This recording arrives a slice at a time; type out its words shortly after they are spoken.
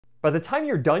By the time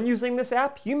you're done using this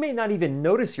app, you may not even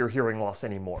notice your hearing loss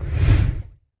anymore.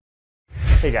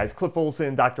 Hey guys, Cliff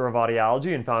Olson, Doctor of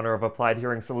Audiology and founder of Applied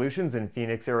Hearing Solutions in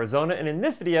Phoenix, Arizona, and in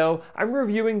this video, I'm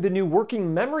reviewing the new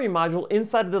working memory module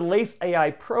inside of the LACE Ai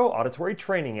Pro Auditory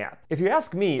Training app. If you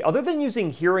ask me, other than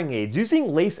using hearing aids,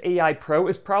 using LACE Ai Pro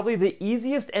is probably the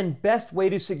easiest and best way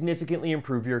to significantly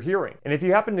improve your hearing. And if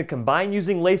you happen to combine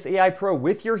using LACE Ai Pro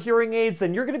with your hearing aids,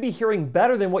 then you're going to be hearing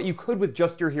better than what you could with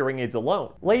just your hearing aids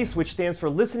alone. LACE, which stands for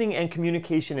Listening and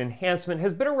Communication Enhancement,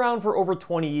 has been around for over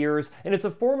 20 years, and it's a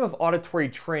form of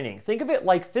auditory training. Think of it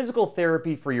like physical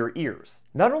therapy for your ears.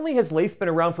 Not only has LACE been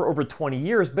around for over 20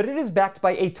 years, but it is backed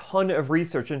by a ton of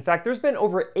research. In fact, there's been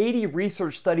over 80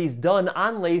 research studies done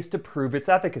on LACE to prove its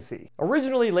efficacy.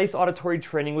 Originally, LACE auditory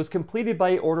training was completed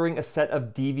by ordering a set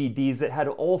of DVDs that had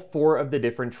all 4 of the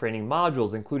different training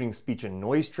modules, including speech and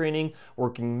noise training,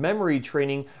 working memory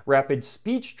training, rapid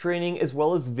speech training, as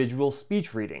well as visual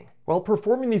speech reading. While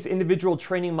performing these individual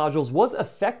training modules was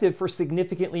effective for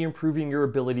significantly improving your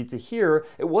ability to hear,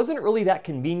 it wasn't really that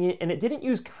convenient and it didn't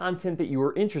use content that you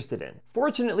were interested in.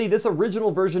 Fortunately, this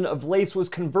original version of LACE was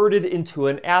converted into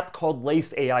an app called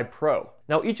LACE Ai Pro.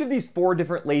 Now, each of these 4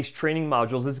 different LACE training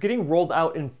modules is getting rolled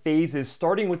out in phases,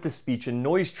 starting with the speech and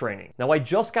noise training. Now, I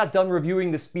just got done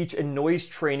reviewing the speech and noise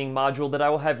training module that I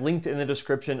will have linked in the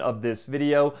description of this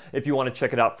video if you want to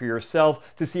check it out for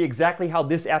yourself to see exactly how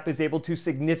this app is able to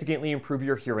significantly improve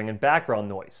your hearing and background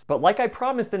noise. But like I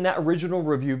promised in that original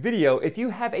review video, if you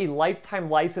have a lifetime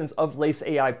license of LACE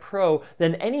Ai Pro,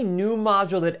 then any new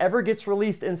module that ever gets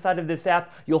released inside of this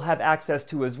app, you'll have access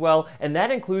to as well, and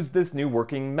that includes this new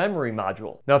working memory module.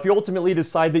 Now, if you ultimately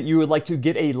decide that you would like to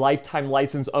get a lifetime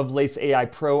license of LACE Ai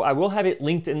Pro, I will have it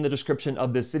linked in the description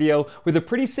of this video with a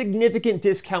pretty significant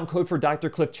discount code for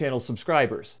Dr. Cliff channel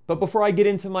subscribers. But before I get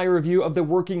into my review of the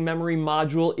working memory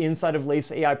module inside of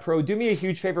LACE Ai Pro, do me a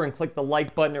huge favor and click the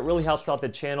like button. It really helps out the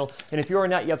channel. And if you are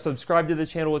not yet subscribed to the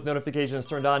channel with notifications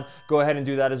turned on, go ahead and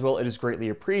do that as well. It is greatly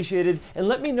appreciated. And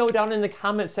let me know down in the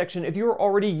comment section if you are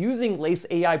already using LACE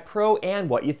Ai Pro and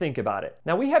what you think about it.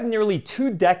 Now, we have nearly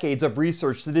 2 decades of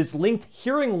research that has linked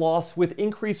hearing loss with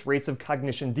increased rates of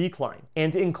cognition decline.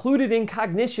 And included in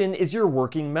cognition is your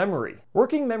working memory.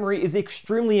 Working memory is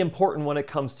extremely important when it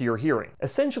comes to your hearing.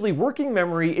 Essentially, working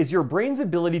memory is your brain's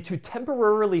ability to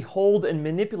temporarily hold and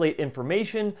manipulate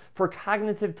information for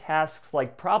cognitive tasks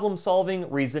like problem solving,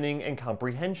 reasoning, and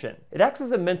comprehension. It acts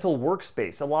as a mental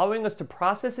workspace, allowing us to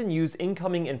process and use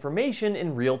incoming information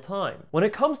in real time. When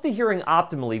it comes to hearing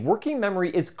optimally, working memory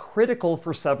is critical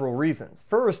for several reasons.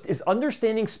 First is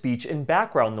understanding speech and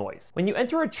background noise. When you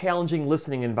enter a challenging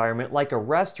listening environment like a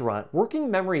restaurant, working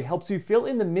memory helps you fill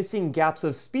in the missing gaps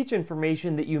of speech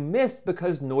information that you missed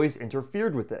because noise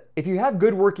interfered with it. If you have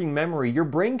good working memory, your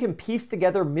brain can piece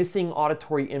together missing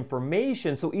auditory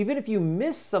information, so even if you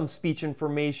miss some speech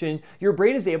information, your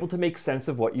brain is able to make sense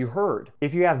of what you heard.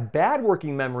 If you have bad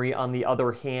working memory, on the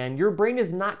other hand, your brain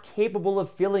is not capable of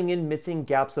filling in missing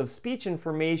gaps of speech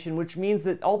information, which means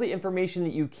that all the information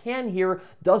that you can hear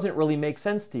doesn't really make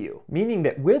sense to you. Meaning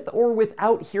that with or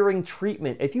without hearing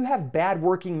treatment, if you have bad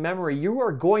working memory, you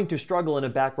are going to struggle in a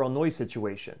background noise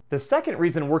situation. The second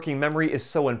reason working memory is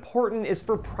so important is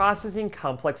for processing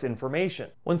complex information.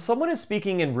 When someone is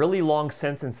speaking in really long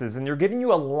sentences and they're giving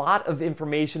you a lot of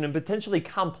information and potentially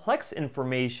complex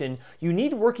information, you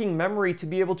need working memory to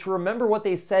be able to remember what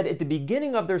they said at the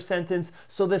beginning of their sentence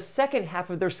so the second half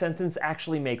of their sentence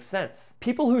actually makes sense.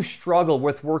 People who struggle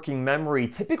with working memory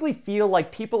typically feel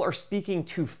like people are speaking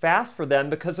too fast for them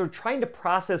because they're trying to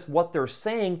process what they're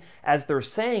saying as they're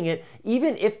saying it,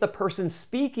 even if the person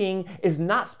speaking is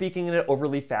not speaking at an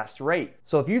overly fast rate.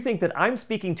 So if you think that I'm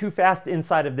speaking too fast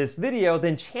inside of this video,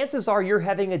 then chances are you're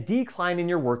having a decline in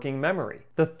your working memory.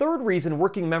 The third reason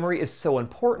working memory is so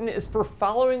important is for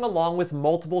following along with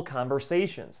multiple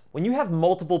conversations. When you have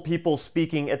multiple people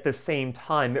speaking at the same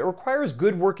time, it requires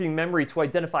good working memory to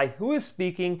identify who is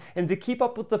speaking and to keep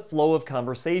up with the flow of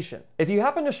conversation. If you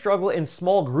happen to struggle in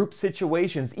small group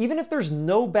situations, even if there's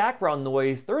no background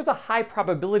noise, there's a high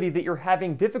probability that you're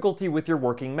having difficulty with your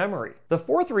working memory. The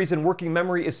fourth reason working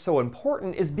memory is so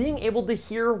important is being able to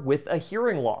hear with a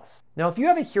hearing loss. Now, if you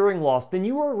have a hearing loss, then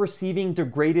you are receiving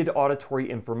degraded auditory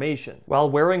information. While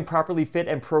wearing properly fit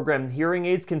and programmed hearing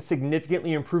aids can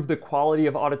significantly improve the quality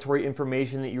of auditory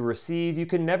information that you receive, you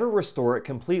can never restore it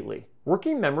completely.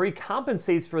 Working memory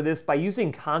compensates for this by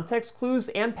using context clues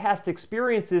and past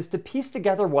experiences to piece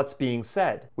together what's being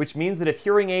said, which means that if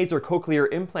hearing aids or cochlear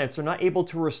implants are not able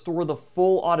to restore the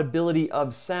full audibility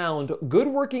of sound, good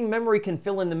working memory can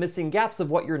fill in the missing gaps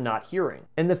of what you're not hearing.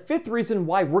 And the fifth reason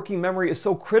why working memory is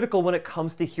so critical when it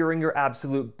comes to hearing your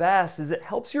absolute best is it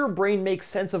helps your brain make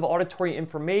sense of auditory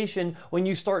information when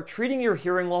you start treating your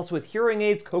hearing loss with hearing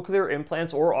aids, cochlear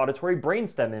implants, or auditory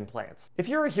brainstem implants. If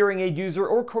you're a hearing aid user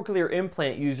or cochlear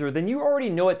implant user, then you already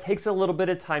know it takes a little bit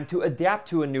of time to adapt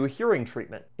to a new hearing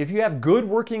treatment. If you have good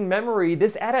working memory,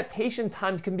 this adaptation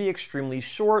time can be extremely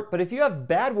short, but if you have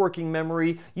bad working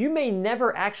memory, you may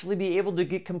never actually be able to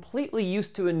get completely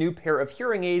used to a new pair of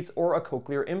hearing aids or a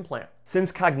cochlear implant.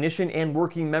 Since cognition and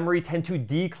working memory tend to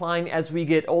decline as we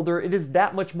get older, it is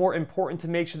that much more important to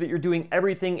make sure that you're doing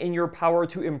everything in your power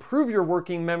to improve your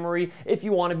working memory if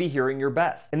you want to be hearing your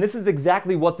best. And this is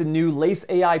exactly what the new LACE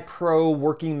Ai Pro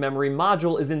working memory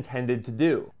module is intended to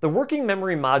do. The working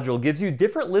memory module gives you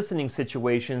different listening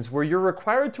situations where you're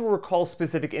required to recall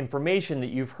specific information that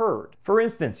you've heard. For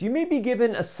instance, you may be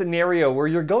given a scenario where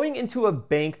you're going into a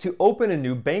bank to open a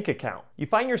new bank account. You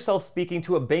find yourself speaking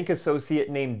to a bank associate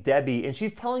named Debbie, and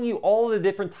she's telling you all of the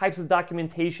different types of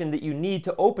documentation that you need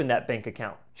to open that bank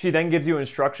account. She then gives you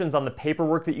instructions on the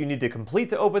paperwork that you need to complete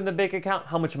to open the bank account,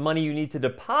 how much money you need to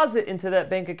deposit into that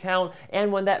bank account,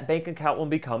 and when that bank account will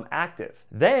become active.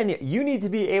 Then you need to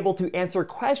be able to answer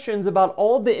questions about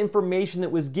all of the information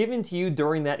that was given to you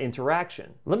during that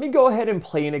interaction. Let me go ahead and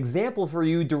play an example for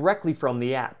you directly from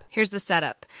the app. Here's the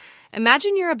setup.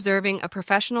 Imagine you're observing a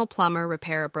professional plumber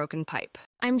repair a broken pipe.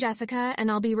 I'm Jessica,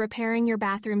 and I'll be repairing your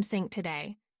bathroom sink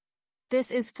today. This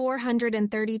is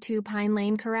 432 Pine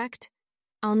Lane, correct?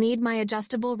 I'll need my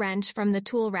adjustable wrench from the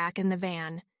tool rack in the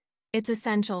van. It's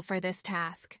essential for this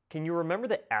task. Can you remember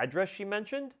the address she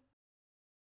mentioned?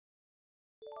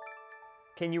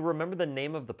 Can you remember the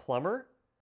name of the plumber?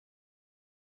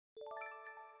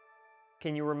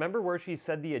 Can you remember where she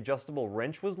said the adjustable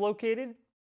wrench was located?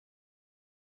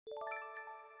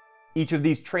 Each of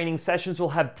these training sessions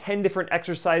will have 10 different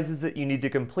exercises that you need to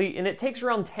complete, and it takes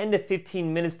around 10 to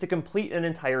 15 minutes to complete an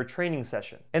entire training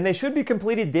session. And they should be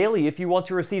completed daily if you want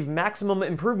to receive maximum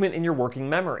improvement in your working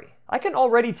memory. I can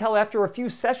already tell after a few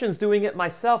sessions doing it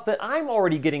myself that I'm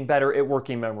already getting better at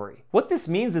working memory. What this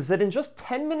means is that in just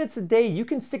 10 minutes a day, you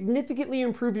can significantly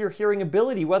improve your hearing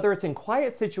ability, whether it's in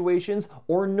quiet situations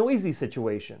or noisy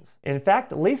situations. In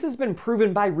fact, LACE has been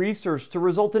proven by research to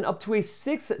result in up to a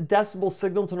 6 decibel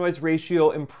signal-to-noise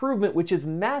ratio improvement, which is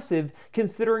massive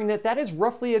considering that that is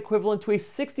roughly equivalent to a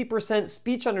 60%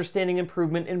 speech understanding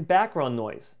improvement in background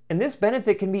noise. And this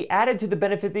benefit can be added to the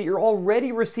benefit that you're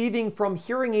already receiving from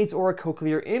hearing aids or a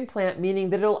cochlear implant,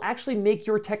 meaning that it'll actually make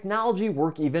your technology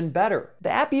work even better. The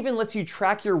app even lets you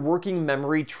track your working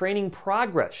memory training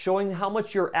progress, showing how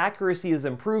much your accuracy is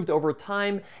improved over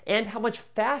time and how much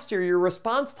faster your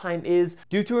response time is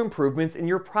due to improvements in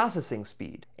your processing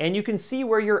speed. And you can see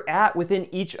where you're at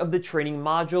within each of the training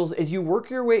modules as you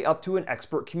work your way up to an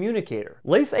expert communicator.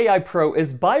 LACE Ai Pro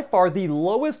is by far the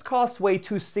lowest cost way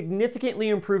to significantly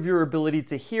improve your ability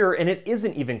to hear, and it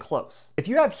isn't even close. If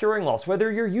you have hearing loss,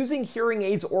 whether you're using hearing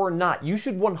aids or not, you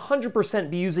should 100%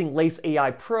 be using LACE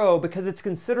Ai Pro because it's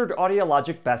considered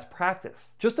audiologic best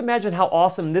practice. Just imagine how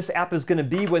awesome this app is going to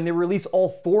be when they release all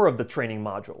 4 of the training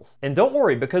modules. And don't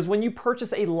worry, because when you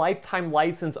purchase a lifetime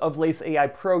license of LACE Ai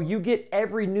Pro, you get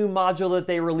every new module that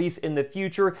they release in the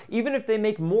future, even if they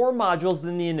make more modules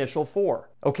than the initial 4.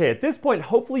 Okay, at this point,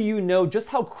 hopefully you know just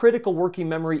how critical working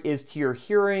memory is to your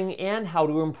hearing and how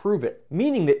to improve it.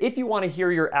 Meaning that if you want to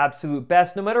hear your absolute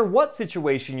best, no matter what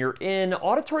situation you're in,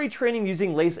 auditory training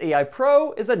using LACE Ai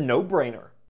Pro is a no-brainer.